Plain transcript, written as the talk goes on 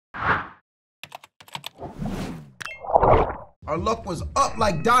Our luck was up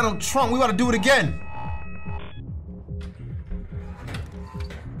like Donald Trump. We gotta do it again.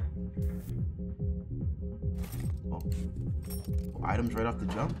 Oh, items right off the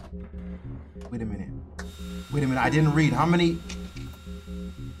jump? Wait a minute. Wait a minute, I didn't read. How many?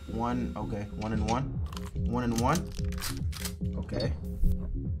 One, okay. 1 and 1. 1 and 1. Okay.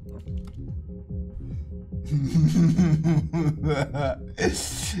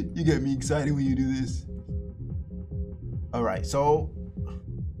 You get me excited when you do this. All right, so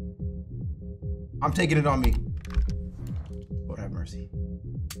I'm taking it on me. Lord have mercy.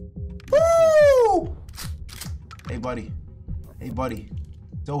 Woo! Hey, buddy. Hey, buddy.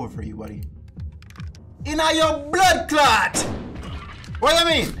 It's over for you, buddy. In your blood clot. What do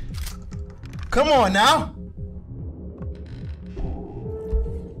you mean? Come on now.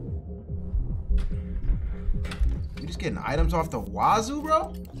 You just getting items off the wazoo,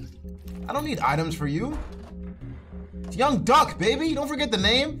 bro? I don't need items for you. It's Young Duck, baby. Don't forget the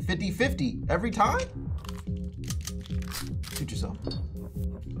name. 50-50 every time. Shoot yourself.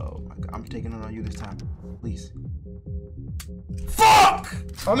 Oh my God, I'm taking it on you this time. Please. Fuck!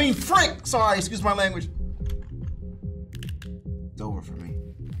 I mean, frick! Sorry, excuse my language. It's over for me.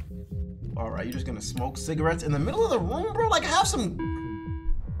 All right, you're just gonna smoke cigarettes in the middle of the room, bro? Like, have some,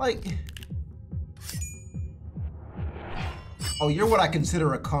 like... Oh, you're what I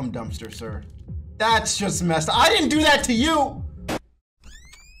consider a cum dumpster, sir. That's just messed up. I didn't do that to you!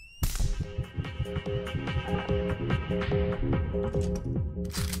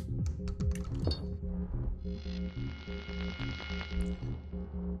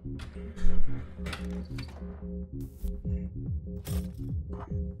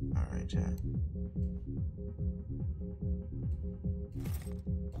 All right, chat.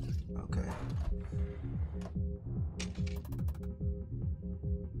 Okay.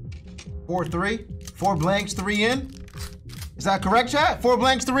 4-3? 4 blanks, 3 in? Is that correct, chat? 4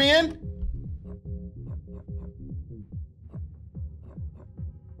 blanks, 3 in?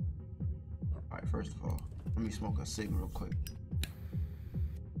 All right, first of all, let me smoke a cig real quick.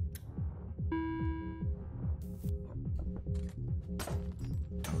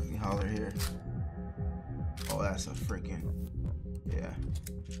 Let me holler here. Oh, that's a freaking, yeah.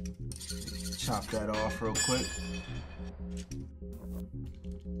 Chop that off real quick.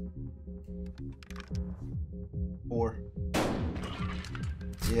 Four.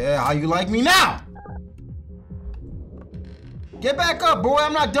 Yeah, how you like me now? Get back up, boy.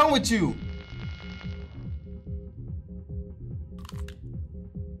 I'm not done with you.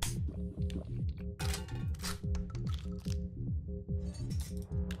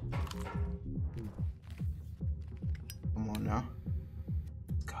 Come on now.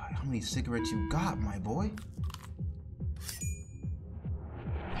 God, how many cigarettes you got, my boy?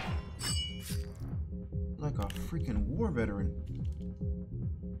 Like a freaking war veteran.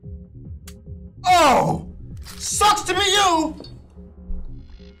 Oh! Sucks to be you!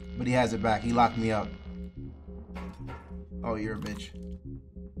 But he has it back. He locked me up. Oh, you're a bitch.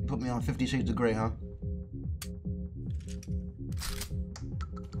 You put me on 50 Shades of Grey, huh?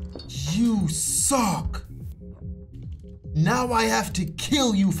 You suck! Now I have to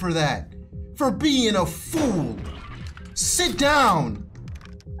kill you for that. For being a fool. Sit down.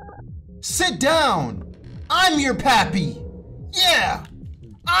 Sit down. I'm your pappy. Yeah,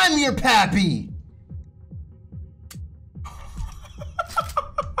 I'm your pappy.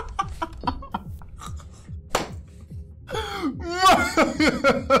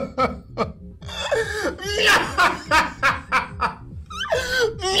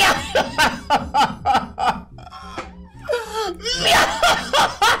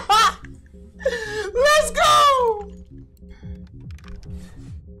 Let's go.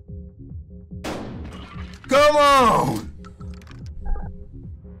 Come on!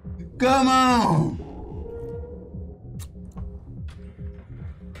 Come on!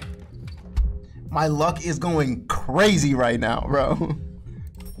 My luck is going crazy right now, bro.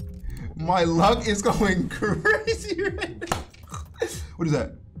 My luck is going crazy right now. What is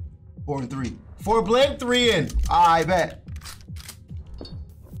that? 4 and 3. 4 blank, 3 in. I bet.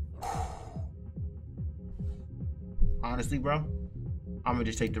 Honestly, bro, I'm gonna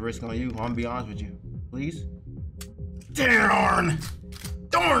just take the risk on you. I'm gonna be honest with you. Please? Darn!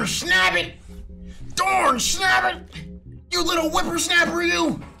 Darn snabbit! Darn snabbit! You little whippersnapper,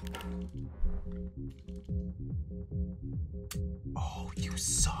 you! Oh, you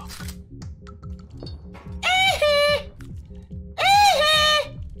suck.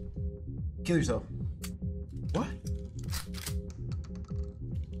 Kill yourself. What?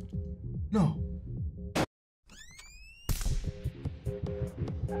 No.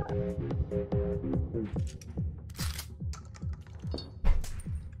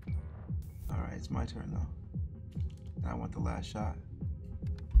 my turn though. And I want the last shot.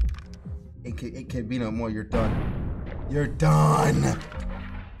 It can't be no more. You're done. You're done.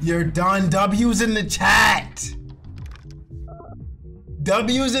 You're done. W's in the chat.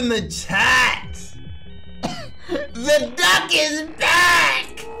 W's in the chat. The duck is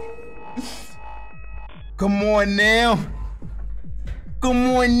back. Come on now.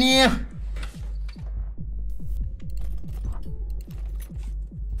 Come on now.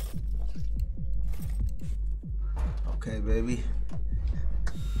 Okay, baby.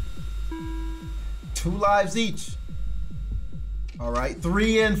 2 lives each. All right,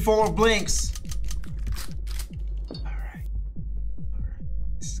 3 and 4 blinks. All right.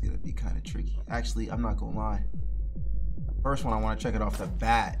 This is gonna be kind of tricky. Actually, I'm not gonna lie. First one, I want to check it off the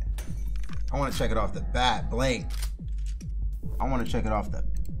bat. I want to check it off the bat. Blink. I want to check it off the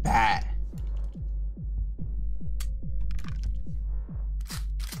bat.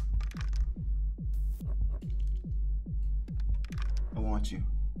 I want you.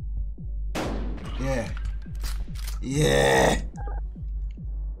 Yeah. Yeah.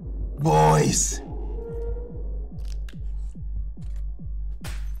 Boys.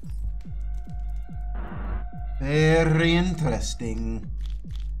 Very interesting.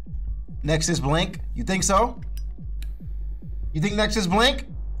 Next is blank. You think so? You think next is blank?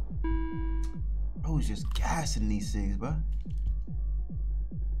 Oh, he's just gassing these things, bro.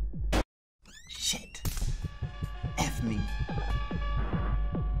 Shit. F me.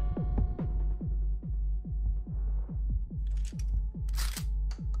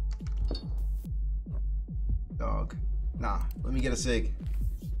 Dog. Nah, let me get a sig.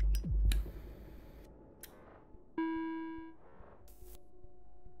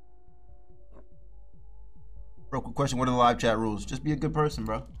 Bro, quick question, what are the live chat rules? Just be a good person,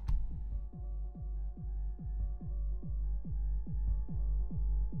 bro.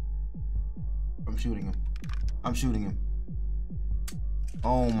 I'm shooting him. I'm shooting him.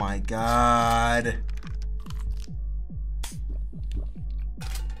 Oh my God.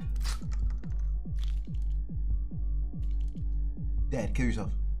 Dad, kill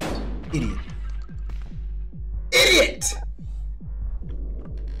yourself. Idiot. Idiot!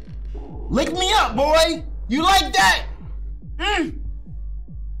 Lick me up, boy! You like that? When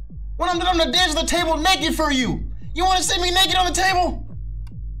I'm on the edge of the table naked for you. You want to see me naked on the table?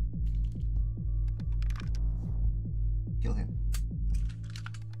 Kill him.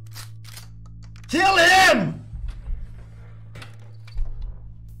 Kill him!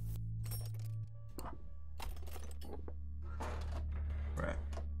 Right.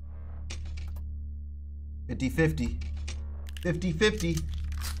 50-50. 50-50.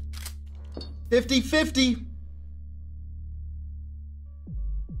 50-50.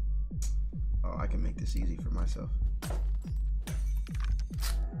 Oh, I can make this easy for myself.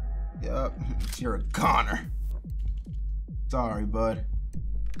 Yup, you're a goner. Sorry, bud.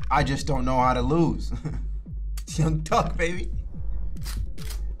 I just don't know how to lose. Young Duck, baby.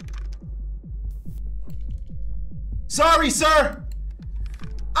 Sorry, sir.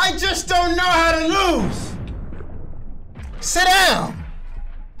 I just don't know how to lose. Sit down.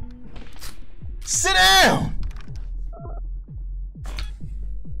 Sit down!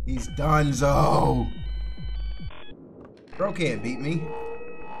 He's donezo. Bro can't beat me.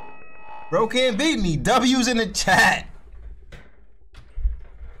 Bro can't beat me. W's in the chat.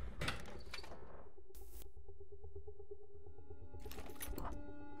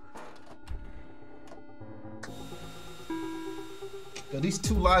 Yo, these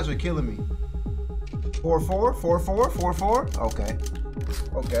 2 lives are killing me. 4-4, 4-4, 4-4. Okay.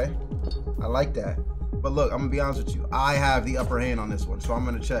 Okay. I like that. But look, I'm gonna be honest with you. I have the upper hand on this one, so I'm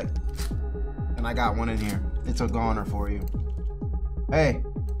gonna check. And I got one in here. It's a goner for you. Hey.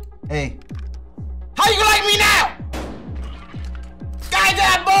 Hey. How you like me now? Guys,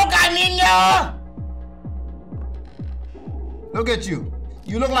 boca, niño! Look at you.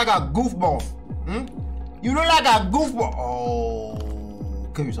 You look like a goofball. You look like a goofball. Oh.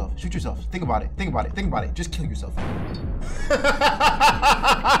 Kill yourself. Shoot yourself. Think about it. Think about it. Think about it. Just kill yourself.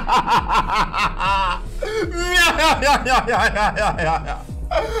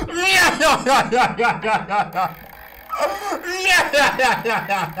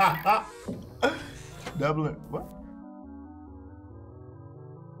 Double it. What?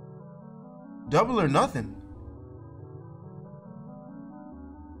 Double or nothing.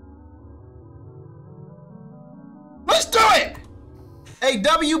 Let's do it! Hey,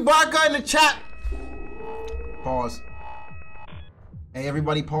 W Barca in the chat. Pause. Hey,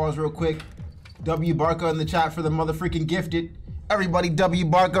 everybody pause real quick. W Barca in the chat for the motherfreaking gifted. Everybody W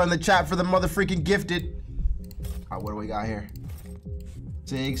Barca in the chat for the motherfreaking gifted. All right, what do we got here?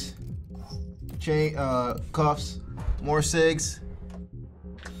 Sigs. chain, cuffs, more cigs.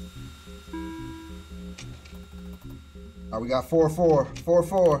 All right, we got 4-4,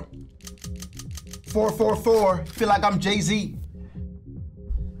 4-4, 4-4-4. Feel like I'm Jay-Z.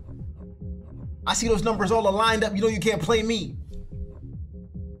 I see those numbers all aligned up. You know you can't play me.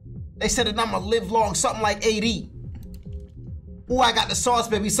 They said that I'ma live long, something like 80. Ooh, I got the sauce,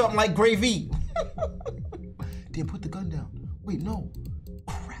 baby, something like gravy. Damn, put the gun down. Wait, no.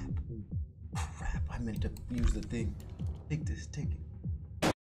 Crap. Crap, I meant to use the thing. Take this, take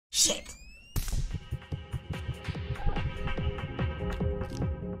it. Shit.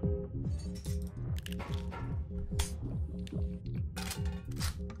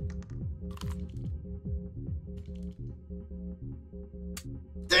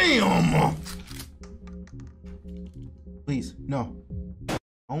 Damn! Please, no.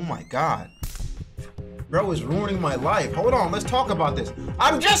 Oh my God. Bro is ruining my life. Hold on, let's talk about this.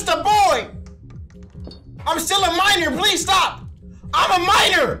 I'm just a boy! I'm still a minor, please stop! I'm a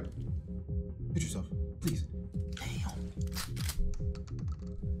minor! Hit yourself, please. Damn.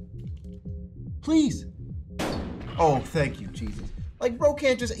 Please. Oh, thank you, Jesus. Like, bro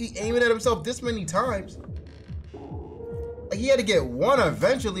can't just aim it at himself this many times. Like, he had to get one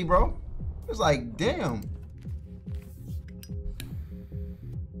eventually, bro. It's like, damn.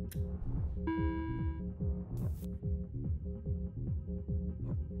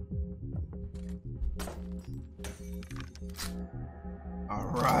 All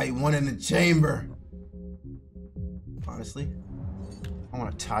right, one in the chamber. Honestly, I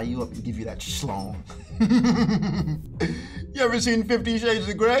want to tie you up and give you that schlong. You ever seen 50 Shades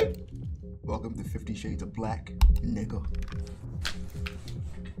of Grey? Welcome to 50 Shades of Black, nigga.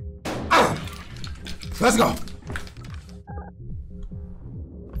 Ah! Let's go.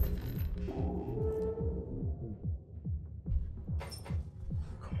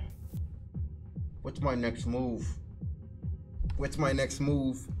 What's my next move? What's my next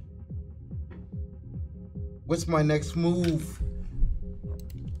move? What's my next move?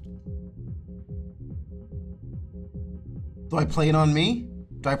 Do I play it on me?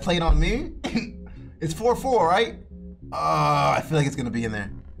 Do I play it on me? It's 4-4, right? I feel like it's gonna be in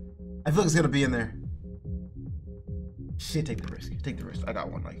there. I feel like it's gonna be in there. Shit, take the risk. Take the risk. I got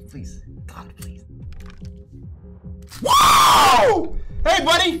one, like, please. God, please. Whoa! Hey,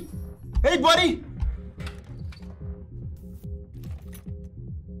 buddy! Hey, buddy!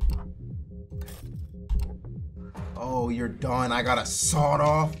 Oh, you're done. I got a sawed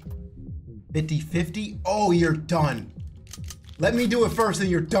off. 50-50? Oh, you're done. Let me do it first and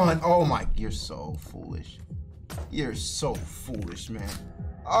you're done. Oh my, you're so foolish. You're so foolish, man.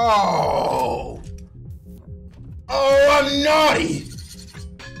 Oh. Oh, I'm naughty.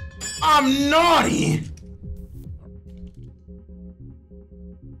 I'm naughty.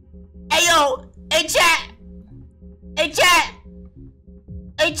 Hey, yo. Hey, chat. Hey, chat.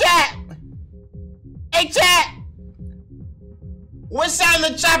 Hey, chat. Hey, chat. What sound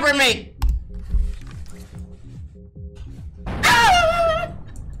the chopper make?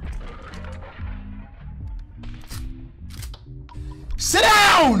 Sit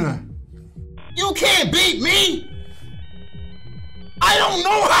down! You can't beat me! I don't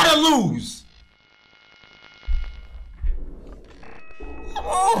know how to lose! Come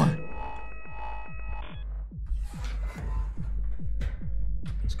on!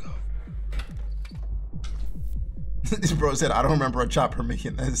 Let's go. This bro said, I don't remember a chopper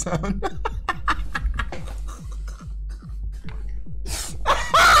making that sound.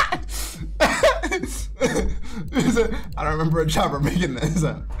 I don't remember a chopper making that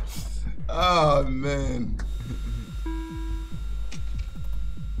sound. Oh man.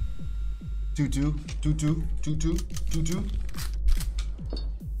 2-2, 2-2, 2-2, 2-2.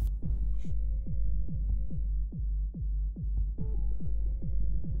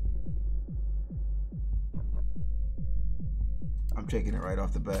 I'm taking it right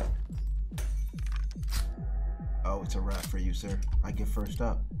off the bat. Oh, it's a wrap for you, sir. I get first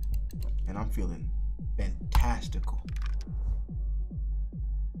up, and I'm feeling fantastical.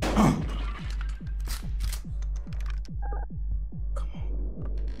 Come on.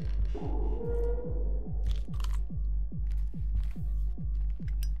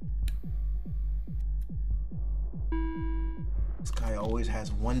 This guy always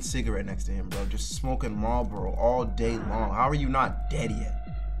has one cigarette next to him, bro. Just smoking Marlboro all day long. How are you not dead yet?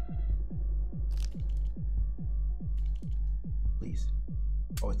 Please.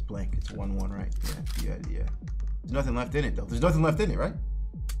 Oh, it's blank. It's 1-1, right? Yeah. There's nothing left in it, though. There's nothing left in it, right?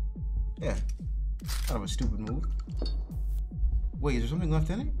 Yeah. Kind of a stupid move. Wait, is there something left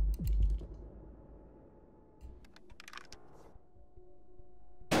in it?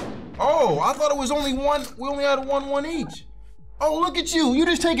 Oh! Oh, I thought it was only one. We only had one each. Oh, look at you. You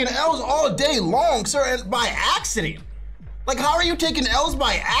just taking L's all day long, sir, and by accident. Like, how are you taking L's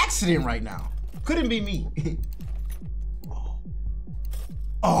by accident right now? Couldn't be me.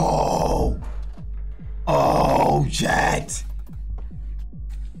 Oh. Oh, chat.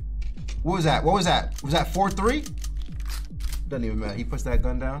 What was that? What was that? Was that 4-3? Doesn't even matter. He puts that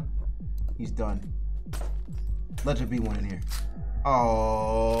gun down. He's done. Let there be one in here.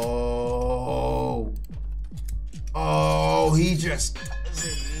 Oh. Oh, he just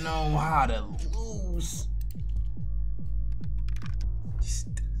doesn't know how to lose.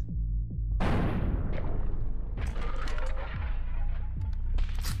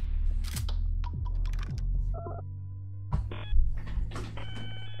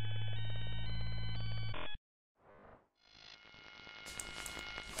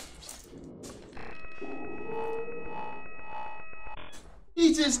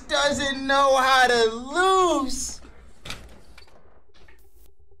 He just doesn't know how to lose.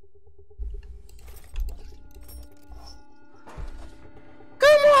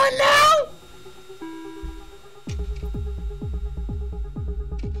 Come on now.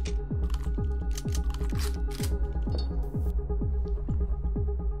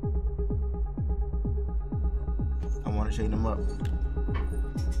 I want to chain him up.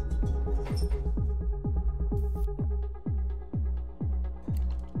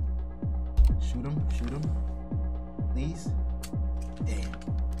 Shoot him, please. Damn,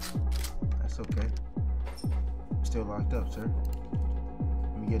 that's okay. You're still locked up, sir.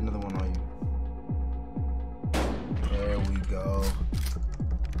 Let me get another one on you. There we go.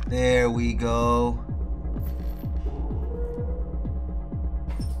 There we go.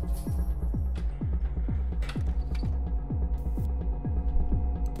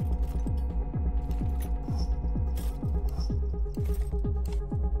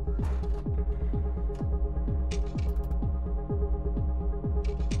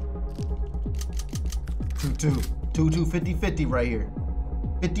 Two, 50-50 right here.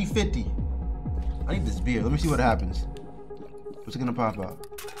 50-50. I need this beer. Let me see what happens. What's it gonna pop out?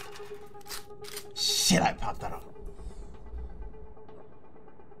 Shit, I popped that out.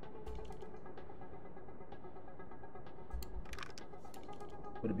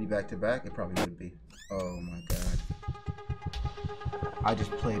 Would it be back to back? It probably would be. Oh my god. I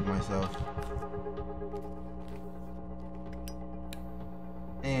just played myself.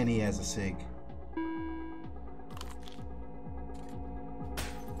 And he has a SIG.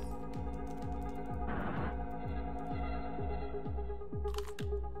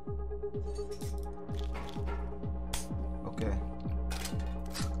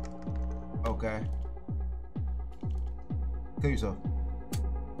 Okay. Kill yourself.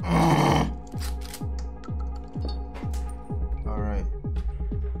 Alright.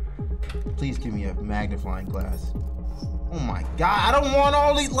 Please give me a magnifying glass. Oh my god, I don't want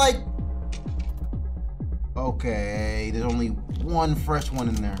all these, like... Okay, there's only one fresh one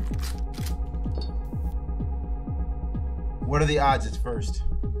in there. What are the odds it's first?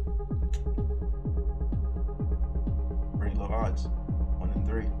 Pretty low odds. 1 in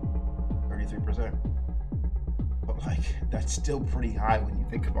 3. 33%. But like, that's still pretty high when you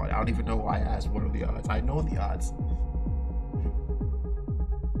think about it. I don't even know why I asked what are the odds. I know the odds.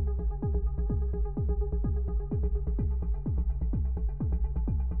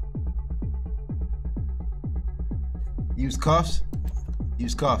 Use cuffs.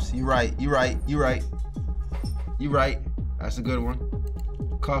 Use cuffs. You right. You right. You right. You right. That's a good one.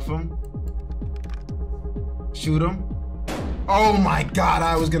 Cuff him. Shoot him. Oh my god,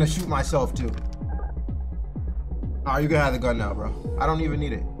 I was gonna shoot myself too. Alright, you can have the gun now, bro. I don't even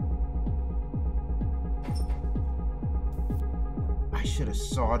need it. I should have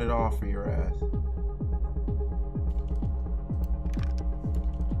sawed it off for your ass.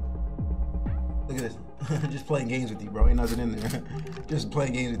 Look at this. Just playing games with you, bro. Ain't nothing in there. Just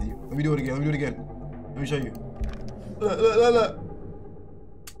playing games with you. Let me do it again. Let me do it again. Let me show you. Look, look, look, look.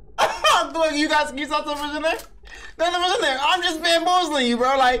 Look, you saw something in there? Nothing was in there. I'm just bamboozling you,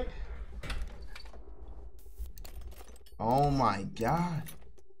 bro. Like, oh my god.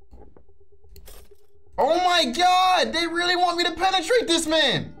 Oh my god. They really want me to penetrate this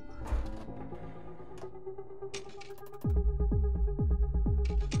man.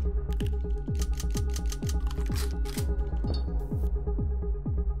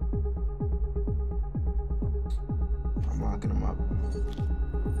 I'm locking him up.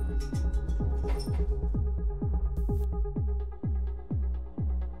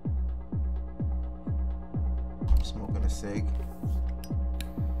 Smoking a cig.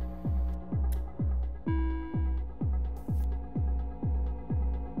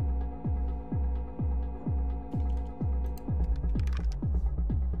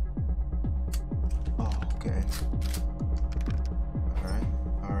 Okay.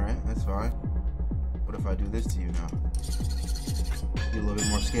 Alright, that's fine. What if I do this to you now? You a little bit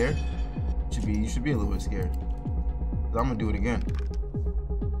more scared? You should be a little bit scared. 'Cause I'm gonna do it again.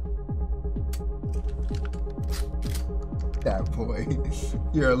 That boy.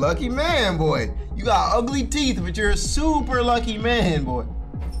 You're a lucky man, boy. You got ugly teeth, but you're a super lucky man, boy.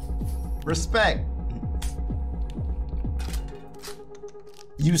 Respect.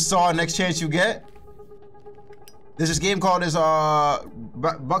 You saw next chance you get? There's this game called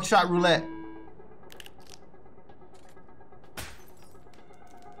Buckshot Roulette.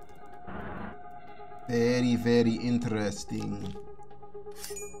 Very, very interesting.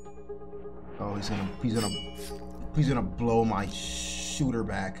 Oh, he's gonna blow my shooter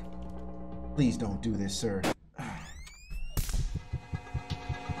back. Please don't do this, sir.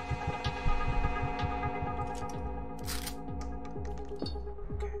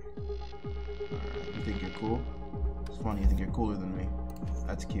 You think you're cool? It's funny, you think you're cooler than me.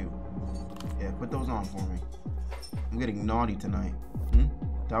 That's cute. Yeah, put those on for me. I'm getting naughty tonight.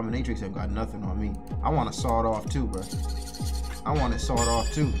 Dominatrix ain't got nothing on me. I want to saw it off too, bro. I want it sawed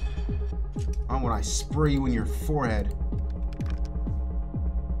off too. I want I spray you in your forehead.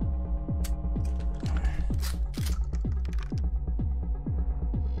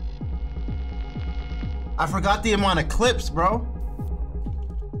 I forgot the amount of clips, bro.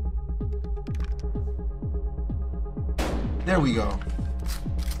 There we go.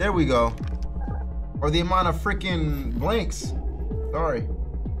 There we go. Or the amount of freaking blanks. Sorry.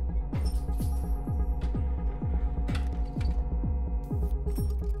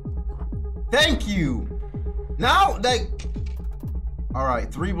 Thank you. Now, like, all right,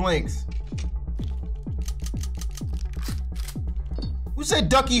 3 blanks. Who said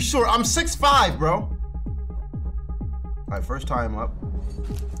Ducky's short? I'm 6'5", bro. All right, first time up.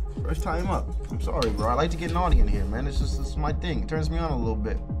 First time up. I'm sorry, bro. I like to get naughty in here, man. It's just, this is my thing. It turns me on a little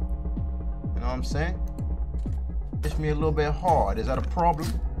bit. You know what I'm saying? Hits me a little bit hard. Is that a problem?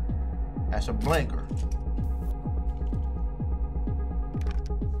 That's a blanker.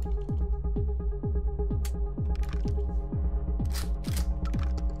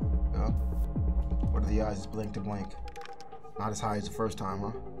 What are the odds? It's blank to blank. Not as high as the first time,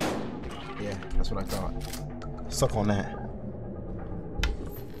 huh? Yeah, that's what I thought. Suck on that.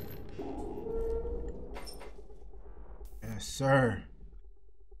 Yes, sir.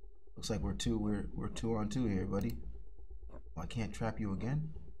 Looks like we're 2 on 2 here, buddy. Oh, I can't trap you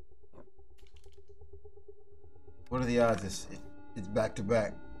again. What are the odds? It's back to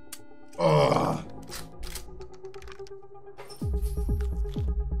back. Oh.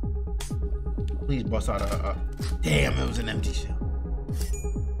 Please bust out a damn, it was an empty shell.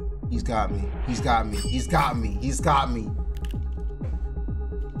 He's got me. He's got me. He's got me. He's got me.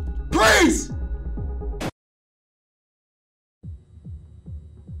 Please!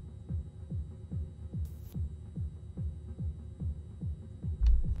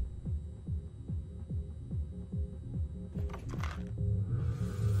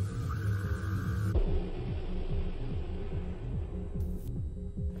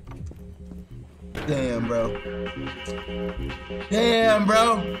 Damn, bro. Damn,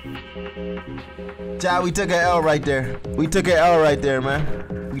 bro. Child, we took an L right there. We took an L right there,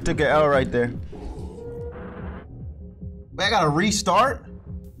 man. We took an L right there. Wait, I gotta restart?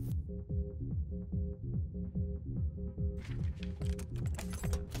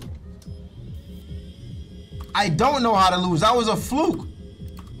 I don't know how to lose. That was a fluke.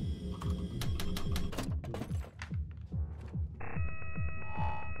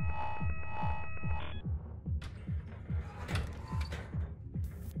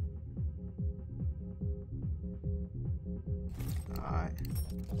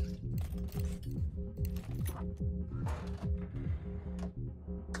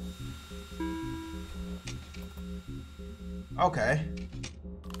 Okay.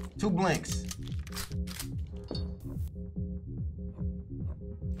 2 blinks.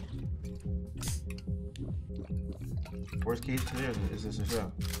 Worst case scenario, is this a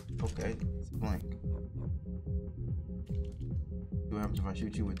show? Okay, it's a blank. What happens if I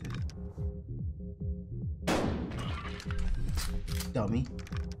shoot you with it? Dummy.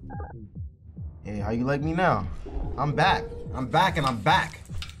 Hey, how you like me now? I'm back. I'm back and I'm back.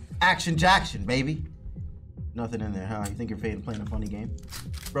 Action Jackson, baby. Nothing in there, huh? You think you're playing a funny game?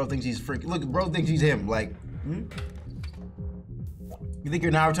 Bro thinks he's freaking. Look, bro thinks he's him. Like, You think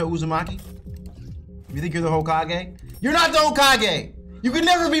you're Naruto Uzumaki? You think you're the Hokage? You're not the Hokage! You could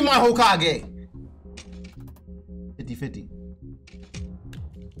never be my Hokage! 50-50.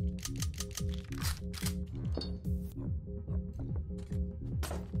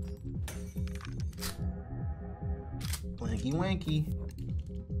 Wanky wanky.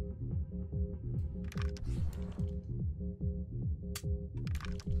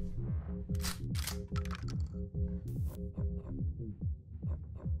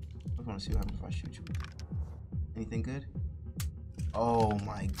 I want to see what happens if I shoot you. Anything good? Oh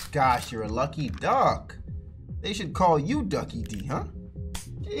my gosh, you're a lucky duck. They should call you DuckyDee, huh?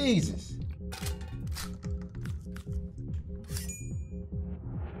 Jesus.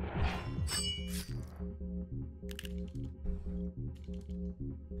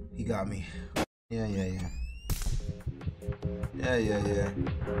 He got me. Yeah. Yeah.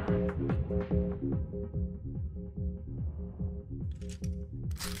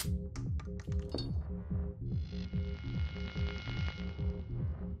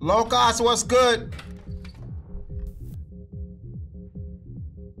 Locos, what's good?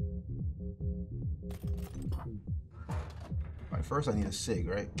 Alright, first I need a cig,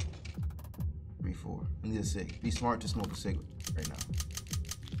 right? 3, 4. I need a cig. Be smart to smoke a cig right now.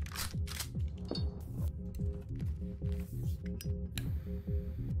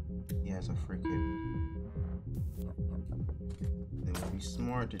 He has a free kit. Then we'll be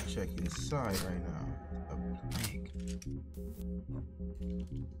smart to check inside right now. A big.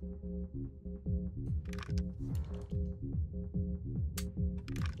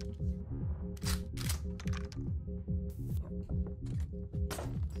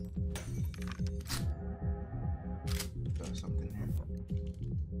 Got something here.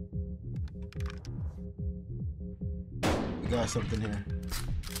 We got something here.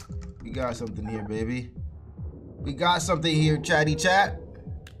 We got something here, baby. We got something here, chatty chat.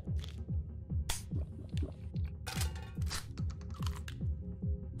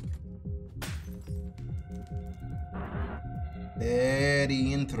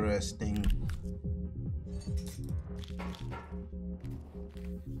 Very interesting.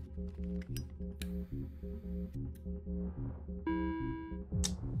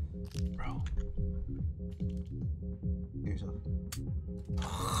 Bro. Get yourself.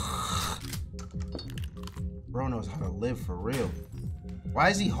 Bro knows how to live for real. Why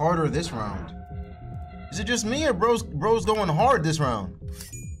is he harder this round? Is it just me or bro's going hard this round?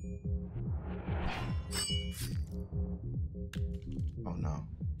 Oh no.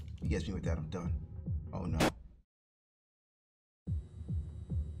 He gets me with that, I'm done. Oh no.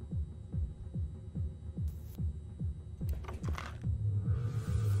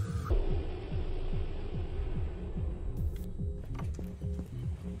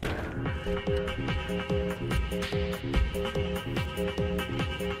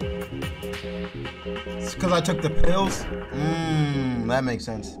 It's because I took the pills? That makes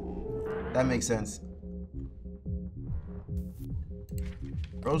sense. That makes sense.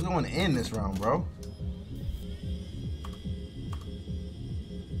 Bro's going in this round, bro.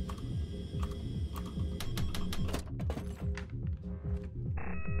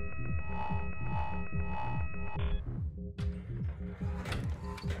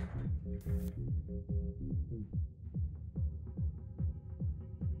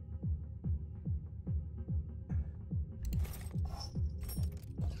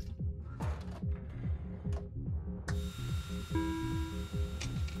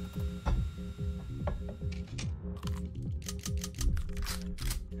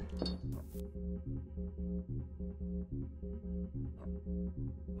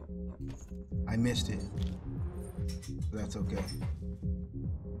 I missed it. That's okay.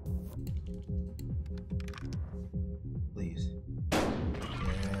 Please.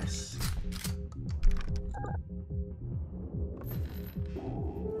 Yes.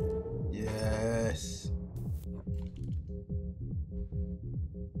 Yes.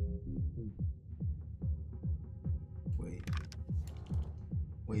 Wait.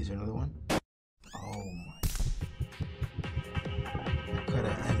 Wait, is there another one? Oh my. I could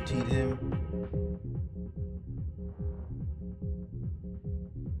have emptied him.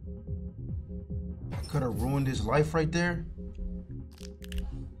 I could have ruined his life right there.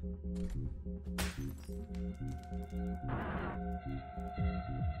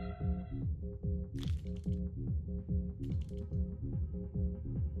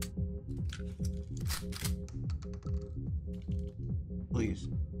 Please.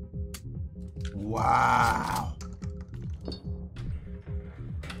 Wow.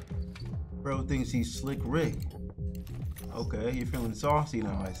 Bro thinks he's Slick Rick. Okay, you're feeling saucy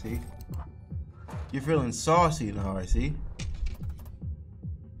now, I see. You're feeling saucy now, I see.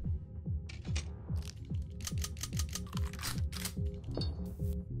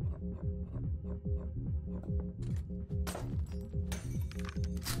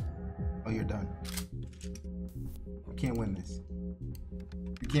 Oh, you're done. You can't win this.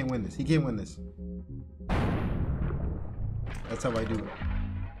 You can't win this. He can't win this. That's how I do it.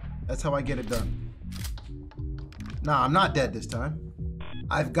 That's how I get it done. Nah, I'm not dead this time.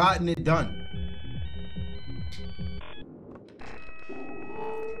 I've gotten it done.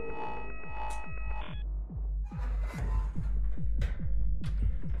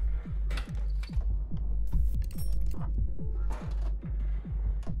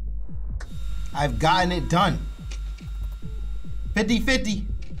 I've gotten it done. 50-50.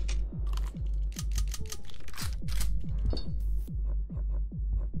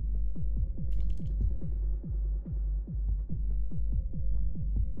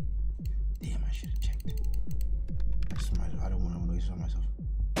 Damn, I should have checked. I don't want to waste on myself.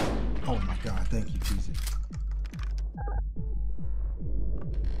 Oh my God, thank you, Jesus.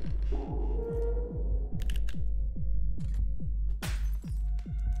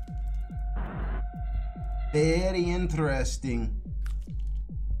 Very interesting.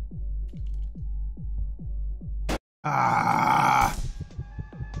 Ah.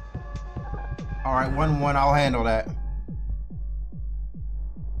 All right, 1-1. I'll handle that.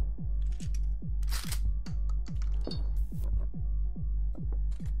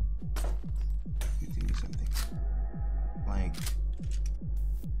 Give me something. Blank.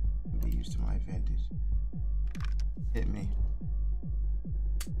 Be used to my advantage. Hit me.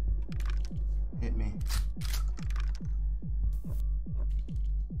 Hit me.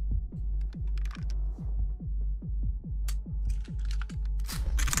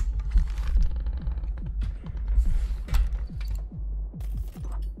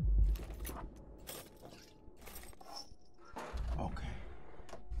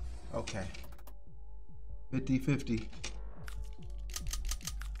 Okay. 50-50.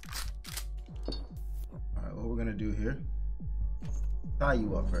 All right, what we're gonna do here? Tie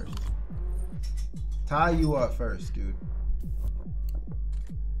you up first. Tie you up first, dude.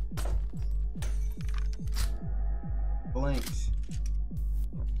 Blinks.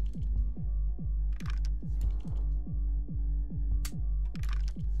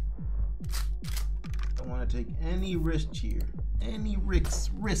 Don't want to take any risks here. Any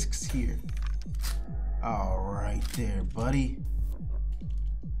risks here. All right there, buddy.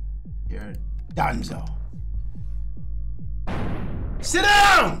 You're donezo. Sit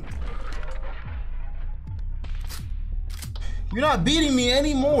down! You're not beating me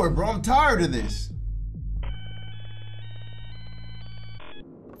anymore, bro. I'm tired of this.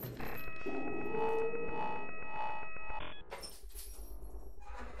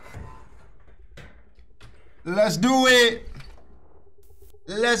 Let's do it.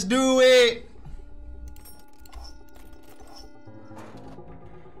 Let's do it.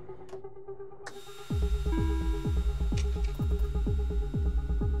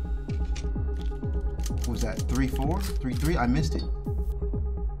 What was that? 3-4? 3-3? I missed it.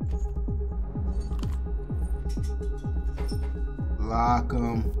 Lock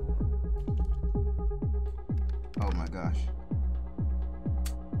 'em. Oh my gosh.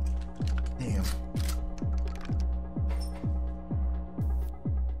 Damn.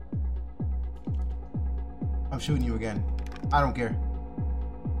 I'm shooting you again. I don't care.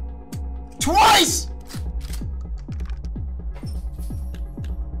 Twice!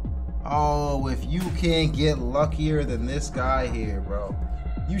 Oh, if you can't get luckier than this guy here, bro.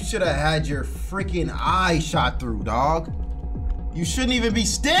 You should have had your freaking eye shot through, dog. You shouldn't even be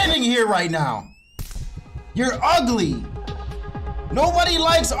standing here right now. You're ugly. Nobody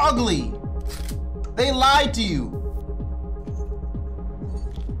likes ugly. They lied to you.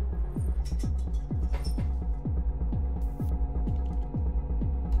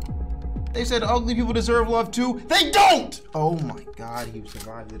 They said ugly people deserve love too. They don't! Oh my God, he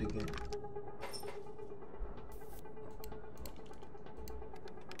survived it again.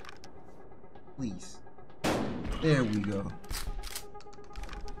 Please. There we go.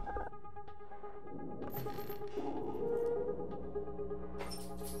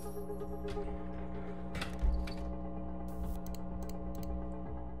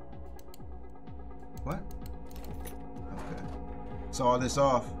 What? Okay. Saw this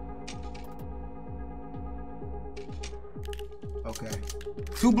off. Okay.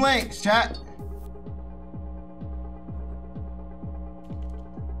 2 blanks, chat.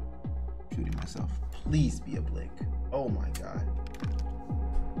 Shooting myself. Please be a blank. Oh my God.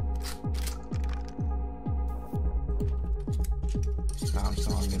 Now I'm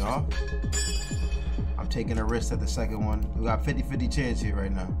sawing it off. I'm taking a risk at the second one. We got 50-50 chance here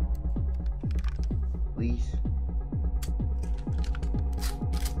right now. Please.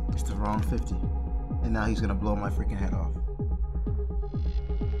 It's the wrong 50. And now he's gonna blow my freaking head off.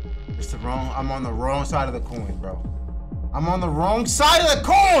 It's the wrong, I'm on the wrong side of the coin, bro. I'm on the wrong side of the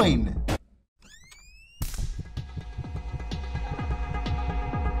coin!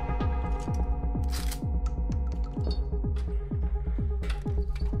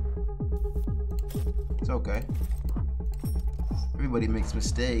 okay. Everybody makes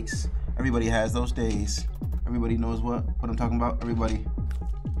mistakes. Everybody has those days. Everybody knows what I'm talking about. Everybody.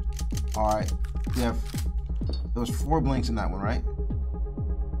 All right. We have. There was 4 blinks in that one, right?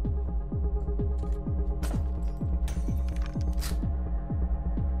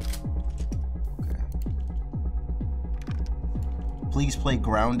 Okay. Please play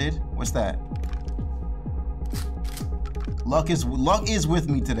grounded. What's that? Luck is with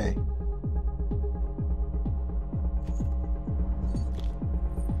me today.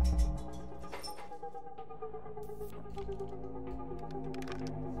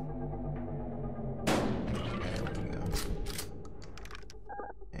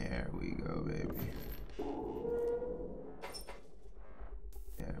 There we go, baby.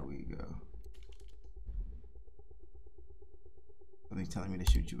 There we go. Something's telling me to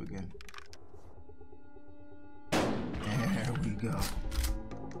shoot you again. There we go.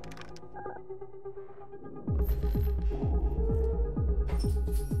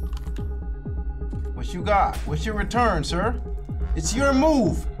 What you got? What's your return, sir? It's your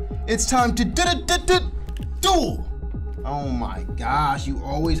move. It's time to duel. Oh my gosh, you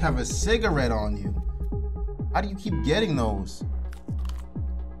always have a cigarette on you. How do you keep getting those?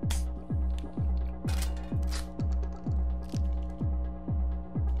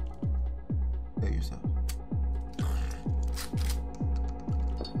 Get yourself.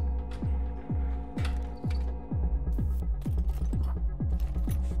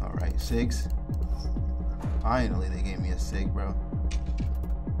 All right, SIGs. Finally, they gave me a SIG, bro.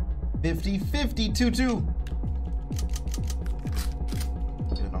 50-50, 2-2.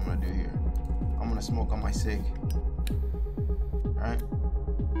 Here's what I'm gonna do here. I'm gonna smoke on my SIG. Alright?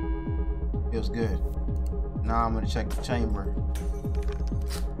 Feels good. Now I'm gonna check the chamber.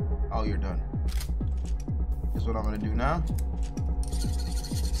 Oh, you're done. Here's what I'm gonna do now.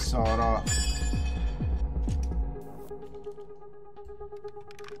 Saw it off.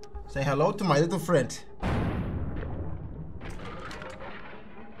 Say hello to my little friend.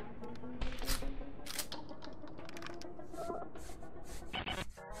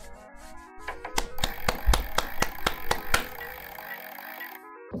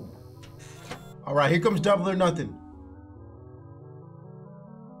 All right, here comes double or nothing.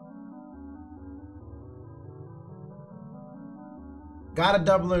 Got a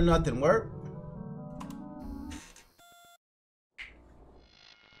double or nothing, work?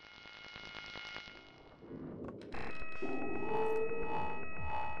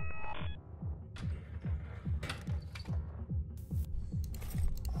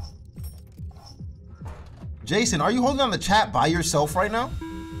 Jason, are you holding on the chat by yourself right now?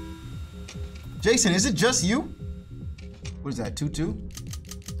 Jason, is it just you? What is that, 2-2?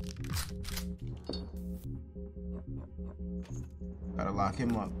 Gotta lock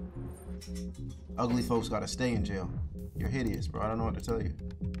him up. Ugly folks gotta stay in jail. You're hideous, bro. I don't know what to tell you.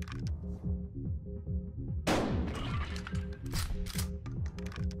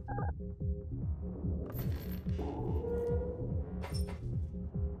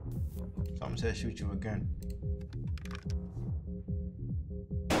 Someone said shoot you again.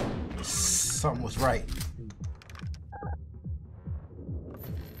 Something was right.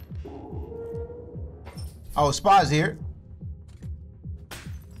 Oh, Spa's here.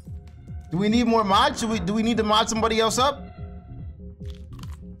 Do we need more mods? Do we need to mod somebody else up?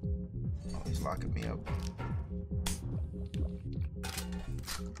 Oh, he's locking me up.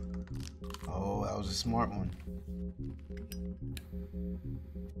 Oh, that was a smart one.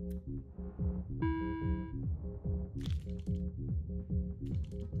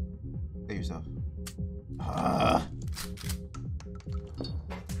 Get yourself.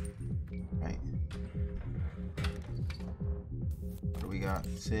 Right. What do we got?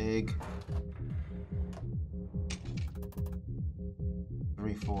 SIG.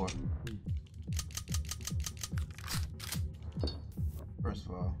 3-4. First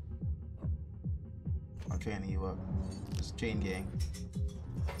of all, I'm training you up. It's chain gang.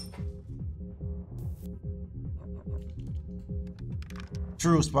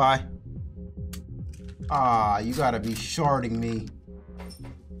 True, Spy. Ah, you gotta be sharding me.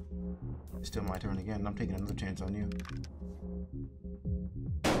 It's still my turn again. I'm taking another chance on you.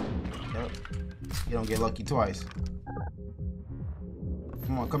 Yep. You don't get lucky twice.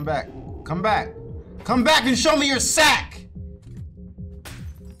 Come on, come back. Come back. Come back and show me your sack!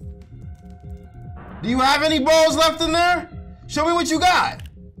 Do you have any balls left in there? Show me what you got.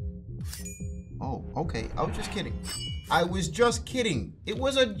 Oh, okay. I was just kidding. I was just kidding. It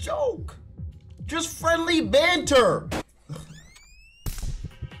was a joke. Just friendly banter.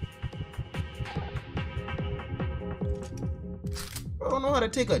 I don't know how to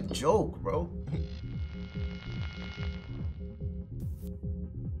take a joke, bro.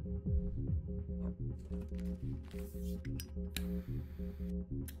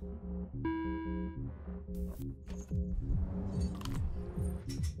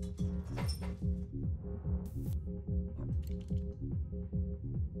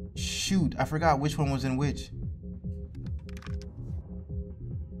 shoot. I forgot which one was in which.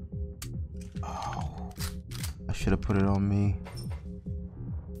 Oh, I should have put it on me.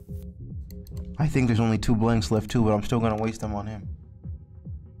 I think there's only 2 blanks left too, but I'm still gonna waste them on him.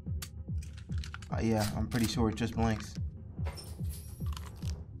 Yeah, I'm pretty sure it's just blanks.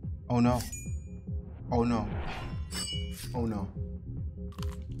 Oh no. Oh no. Oh no.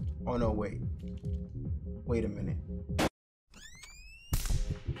 Oh no, wait. Wait a minute.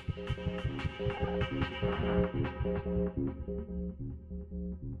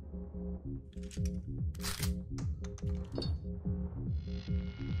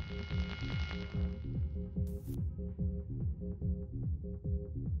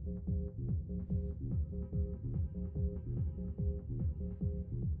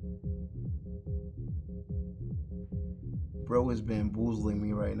 Bro is bamboozling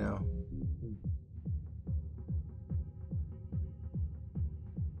me right now.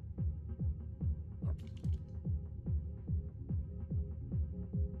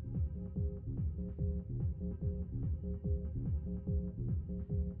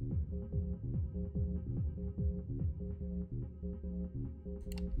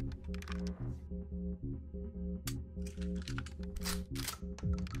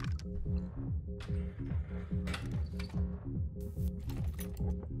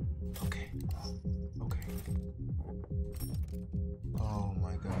 Okay. Okay. Oh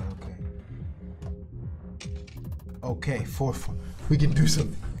my god, okay. Okay, 4-4. We can do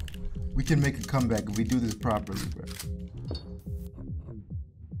something. We can make a comeback if we do this properly, bro.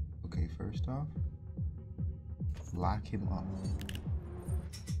 Okay, first off, lock him up.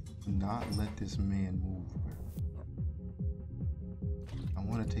 Do not let this man move, bro. I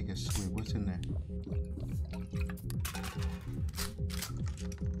want to take a swig. What's in there?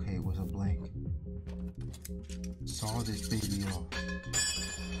 Okay, it was a blank. Saw this baby off.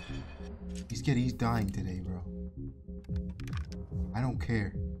 He's dying today, bro. I don't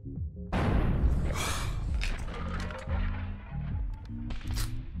care.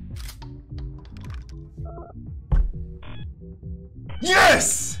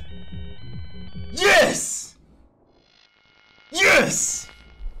 Yes! Yes! Yes!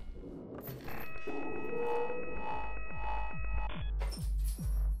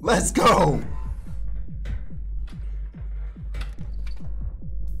 Let's go!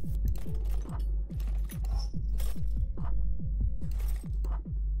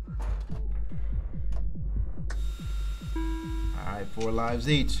 Alright, 4 lives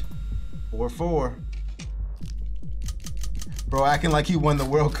each. 4-4. Bro, acting like he won the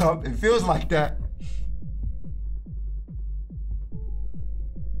World Cup. It feels like that.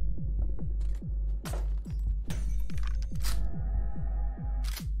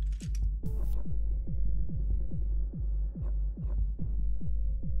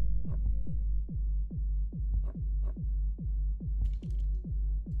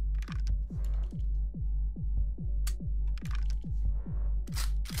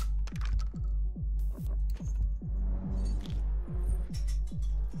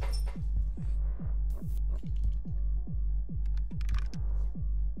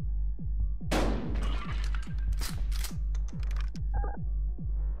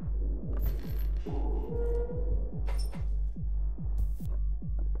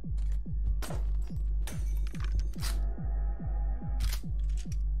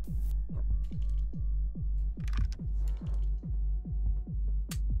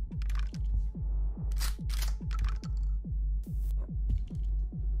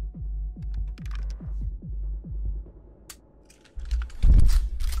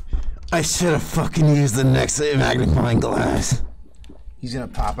 I should have fucking used the next magnifying glass. He's gonna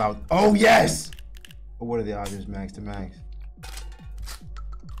pop out. Oh, yes! But what are the odds? Max to max.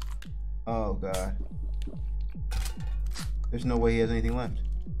 Oh, God. There's no way he has anything left.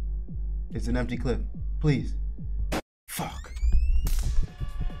 It's an empty clip. Please. Fuck.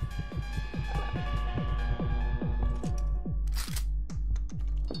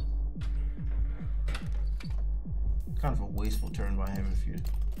 Kind of a wasteful turn by him if you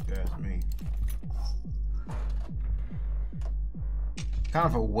ask me. Kind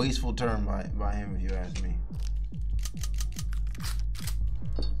of a wasteful turn by him if you ask me.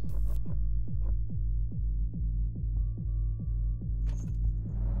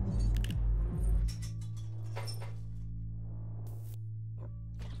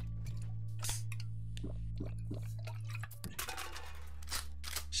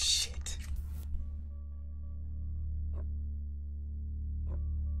 Shit.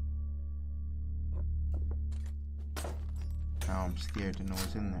 Now I'm scared to know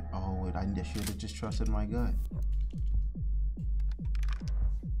what's in there. Oh, wait, I should have just trusted my gut.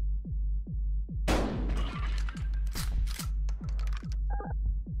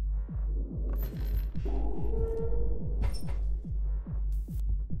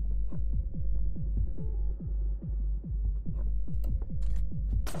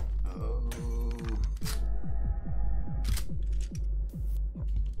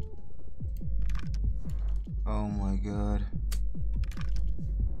 Oh my god.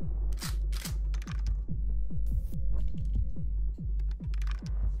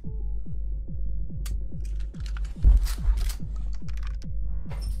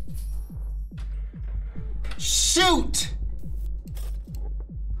 Shoot!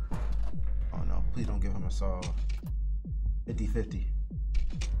 Oh no, please don't give him a solve. 50-50.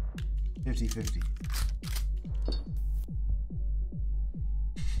 50-50.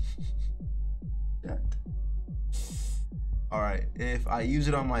 Alright, if I use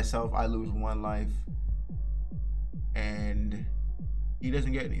it on myself, I lose 1 life. And he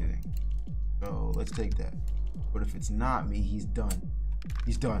doesn't get anything. So let's take that. But if it's not me, he's done.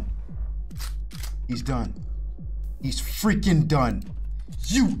 He's done. He's done. He's freaking done.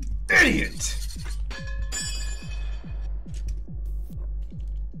 You idiot!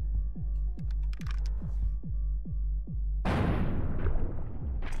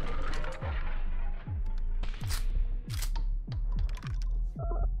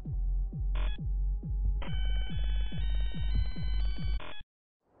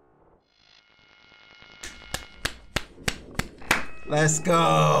 Let's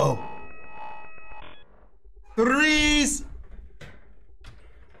go. 3s.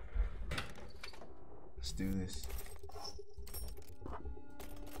 Let's do this.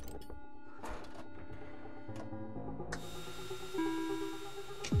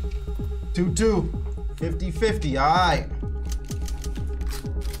 Two. 50-50. All right.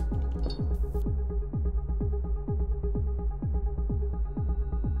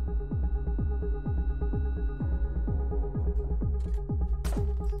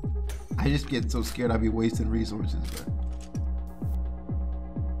 I just get so scared I'd be wasting resources, but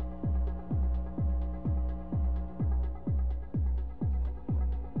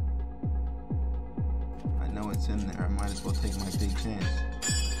I know it's in there. I might as well take my big chance.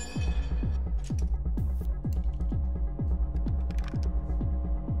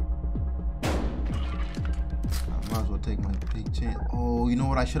 I might as well take my big chance. Oh, you know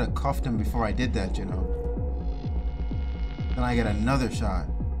what? I should have cuffed him before I did that, you know. Then I get another shot.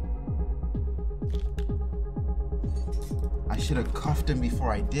 I should have cuffed him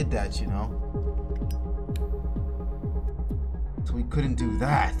before I did that, you know? So we couldn't do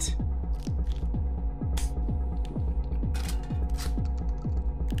that.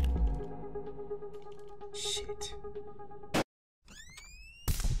 Shit.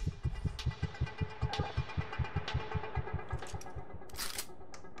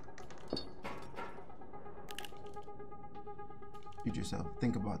 Shoot yourself.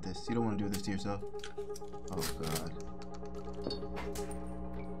 Think about this. You don't want to do this to yourself. Oh, God.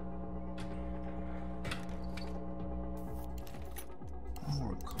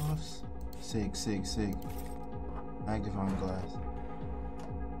 More cuffs. Sig. Magnifying glass.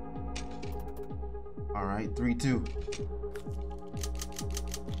 Alright, 3-2.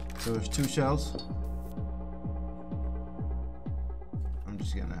 So there's 2 shells. I'm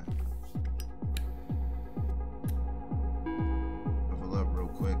just gonna level up real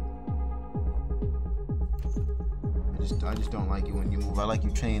quick. I just don't like it when you move. I like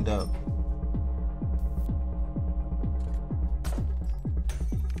you chained up.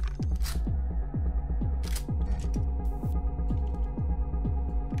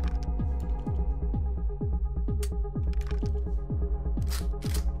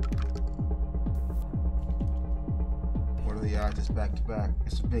 What are the odds? It's back to back.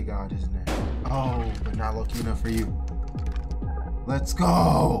 It's a big odd, isn't it? Oh, but not lucky enough for you. Let's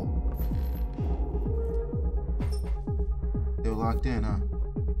go. Still locked in, huh?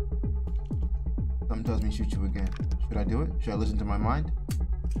 Something tells me shoot you again. Should I do it? Should I listen to my mind?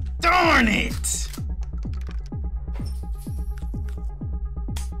 Darn it!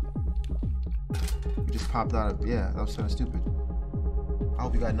 You just popped out of, yeah, that was kind of stupid. I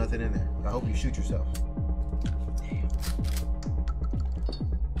hope you got nothing in there. I hope you shoot yourself. Damn.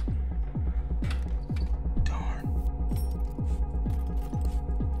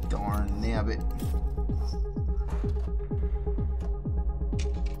 Darn nabbit.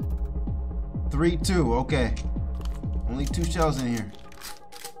 Three, 2, okay. Only 2 shells in here.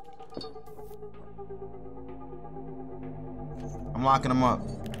 I'm locking them up.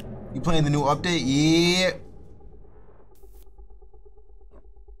 You playing the new update? Yeah.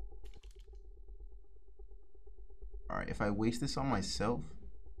 Alright, if I waste this on myself,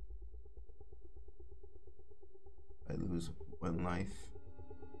 I lose 1 life.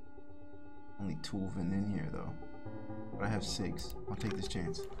 Only 2 of them in here though. But I have 6. I'll take this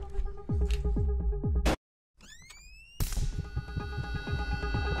chance.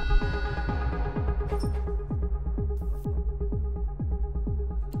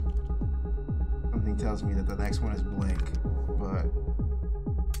 Something tells me that the next one is blank, but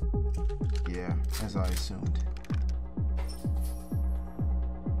yeah, as I assumed.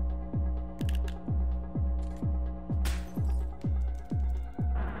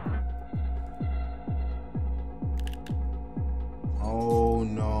 Oh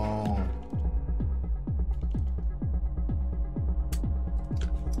no.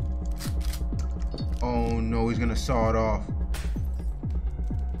 Oh no, he's gonna saw it off.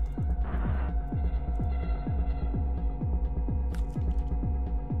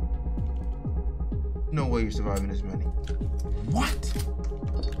 No way you're surviving this many. What?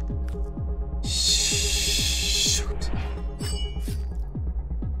 Shoot.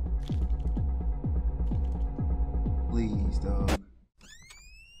 Please, dog.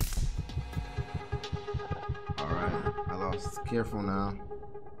 Alright, I lost. Careful now.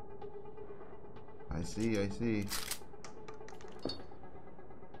 I see.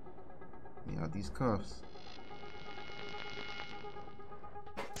 Get out these cuffs.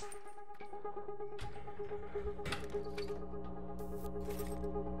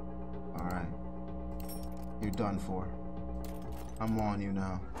 Alright. You're done for. I'm on you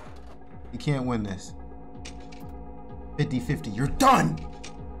now. You can't win this. 50-50. You're done!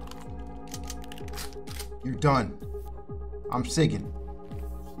 You're done. I'm sigging.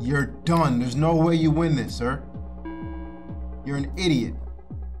 You're done. There's no way you win this, sir. You're an idiot.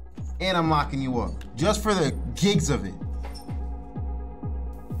 And I'm locking you up. Just for the gigs of it.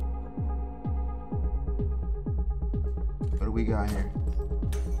 What do we got here?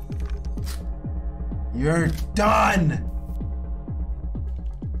 You're done!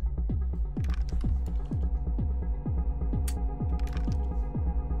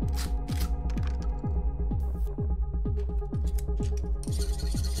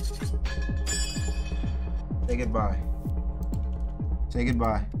 Say goodbye. Say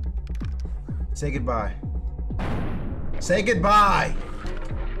goodbye. Say goodbye. Say goodbye.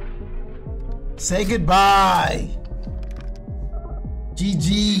 Say goodbye.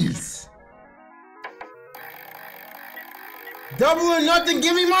 GG's. Double or nothing,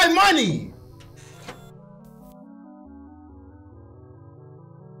 give me my money.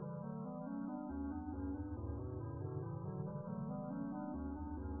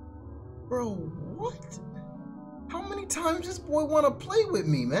 Bro, what? How many times this boy want to play with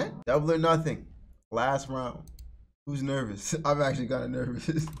me, man? Double or nothing. Last round. Who's nervous? I'm actually kind of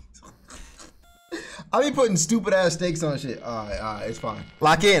nervous. I be putting stupid ass stakes on shit. All right, it's fine.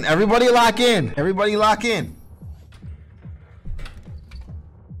 Lock in. Everybody lock in. Everybody lock in.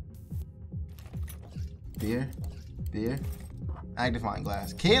 Beer. Magnifying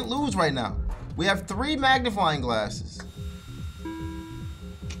glass. Can't lose right now. We have 3 magnifying glasses.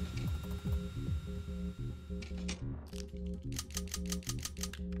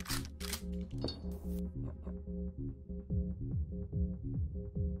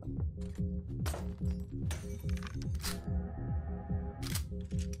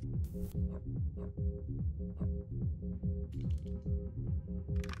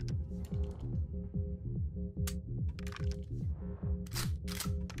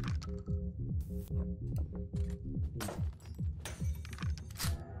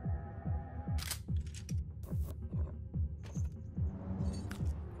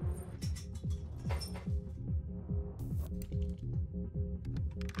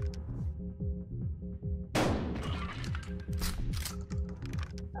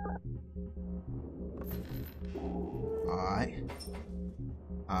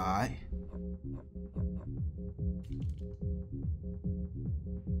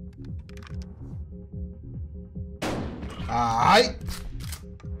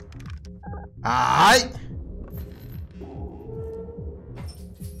 Alright.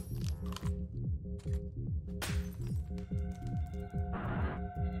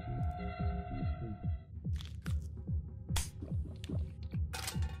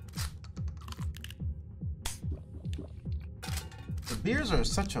 The beers are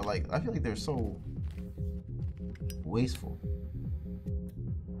such a, like, I feel like they're so wasteful.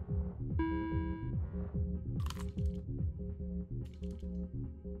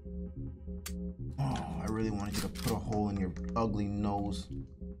 Oh, I really wanted you to put a hole in your ugly nose.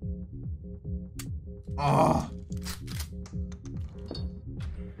 Oh.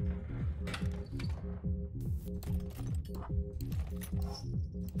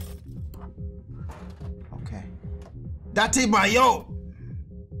 Okay. Date Mayo.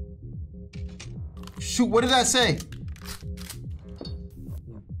 Shoot, what did that say?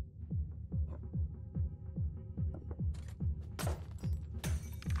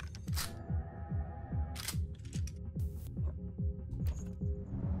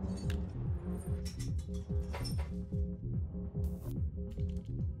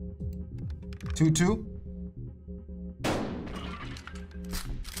 2-2.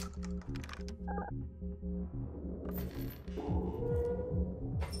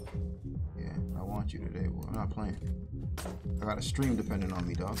 Yeah, I want you today, boy. I'm not playing. I got a stream depending on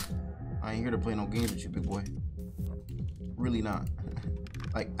me, dog. I ain't here to play no games with you, big boy. Really not.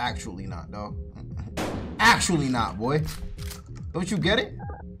 Like, actually not, dog. Actually not, boy. Don't you get it?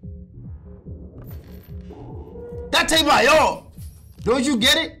 Date Bayo! Don't you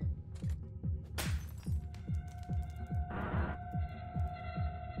get it?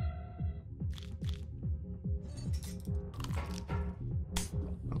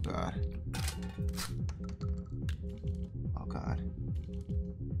 Oh, God. Oh, God.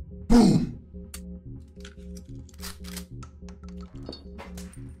 Boom!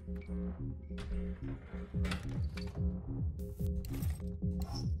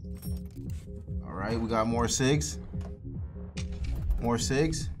 All right, we got more SIGs. More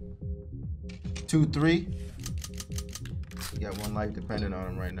SIGs. 2-3. We got one life dependent on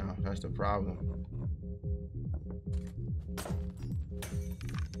him right now. That's the problem.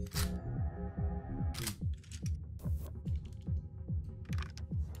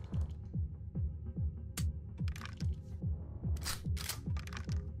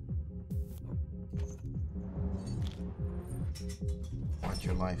 Watch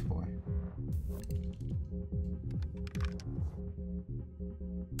your life, boy.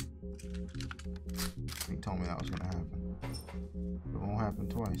 He told me that was gonna happen. It won't happen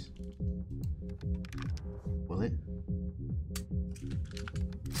twice. Will it?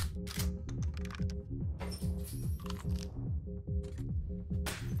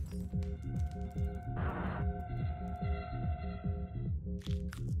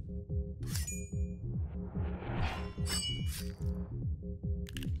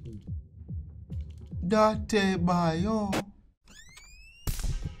 Date Bayo.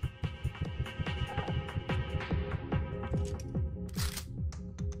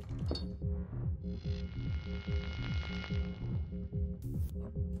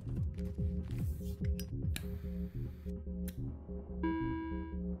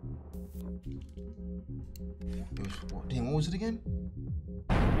 Damn, what was it again?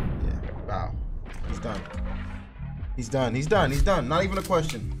 Yeah, wow. He's done. He's done. He's done. He's done. Not even a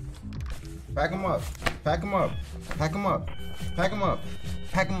question. Pack him up. Pack him up. Pack him up. Pack him up.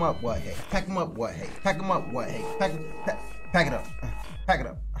 Pack him up. What? Hey. Pack him up. What? Hey. Pack him up. What? Hey. Pack it up. Pack it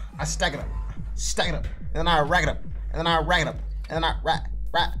up. I stack it up. Stack it up. And then I rack it up. And then I rack it up. And then I rack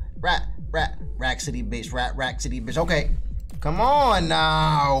city bitch. Rack city bitch. Okay. Come on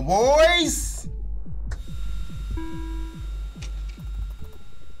now, boys.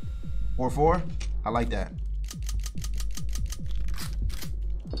 4-4. I like that.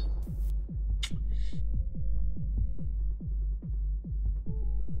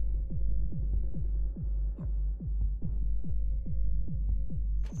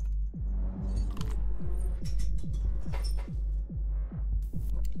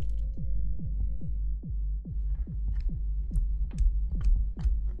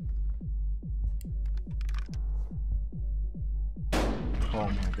 Oh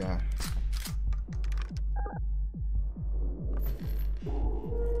my God.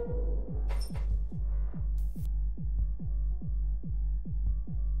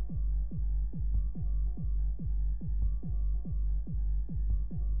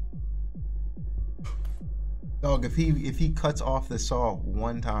 Dog, if he cuts off the saw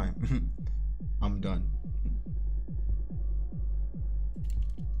one time, I'm done.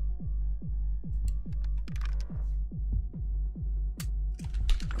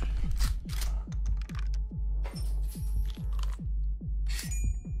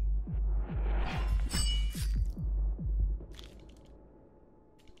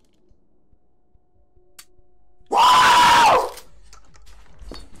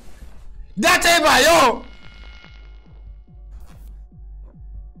 Date Bayo!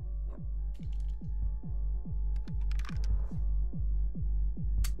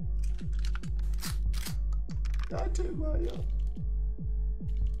 Date Bayo.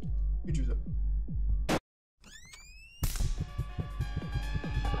 You choose it.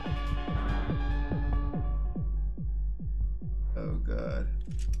 Oh God.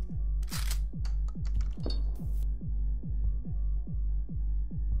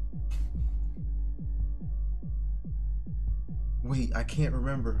 Wait, I can't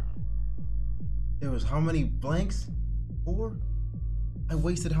remember. There was how many blanks? 4? I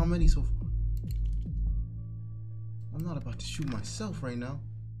wasted how many so far? I'm not about to shoot myself right now.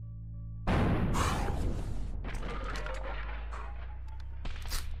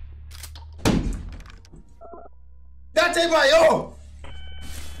 Date Bayo!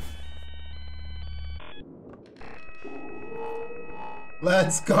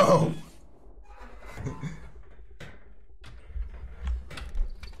 Let's go.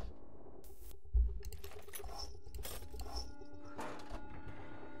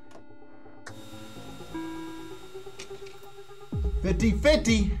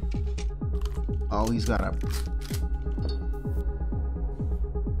 $50-50. Oh, he's got a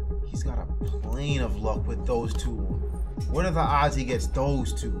plane of luck with those two. What are the odds he gets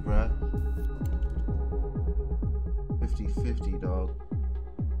those two, bruh? 50-50, dog.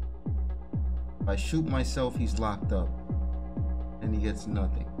 If I shoot myself, he's locked up. And he gets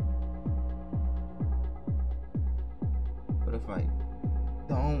nothing. But if I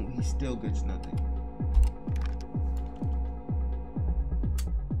don't, he still gets nothing.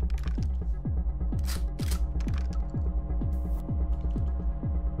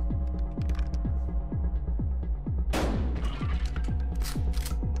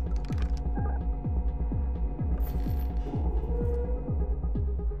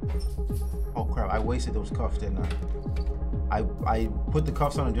 Oh crap, I wasted those cuffs, didn't I? I put the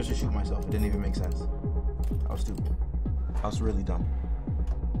cuffs on him just to shoot myself. It didn't even make sense. I was stupid. I was really dumb.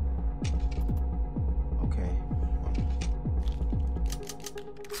 Okay.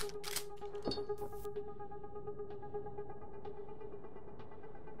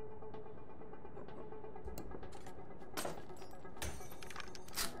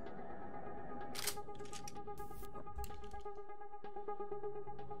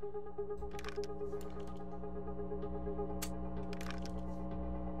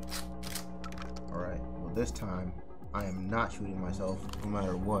 Alright, well this time, I am not shooting myself, no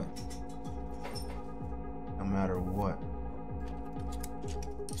matter what. No matter what.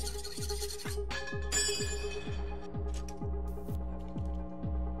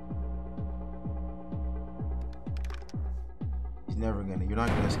 He's never gonna, you're not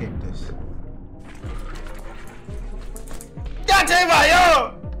gonna escape this.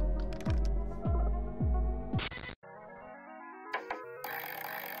 yo!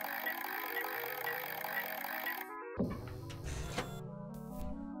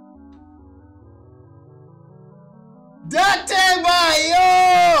 Date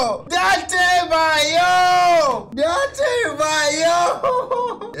Mayo! Date Mayo! Date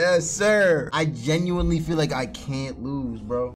Mayo! Yes, sir. I genuinely feel like I can't lose, bro.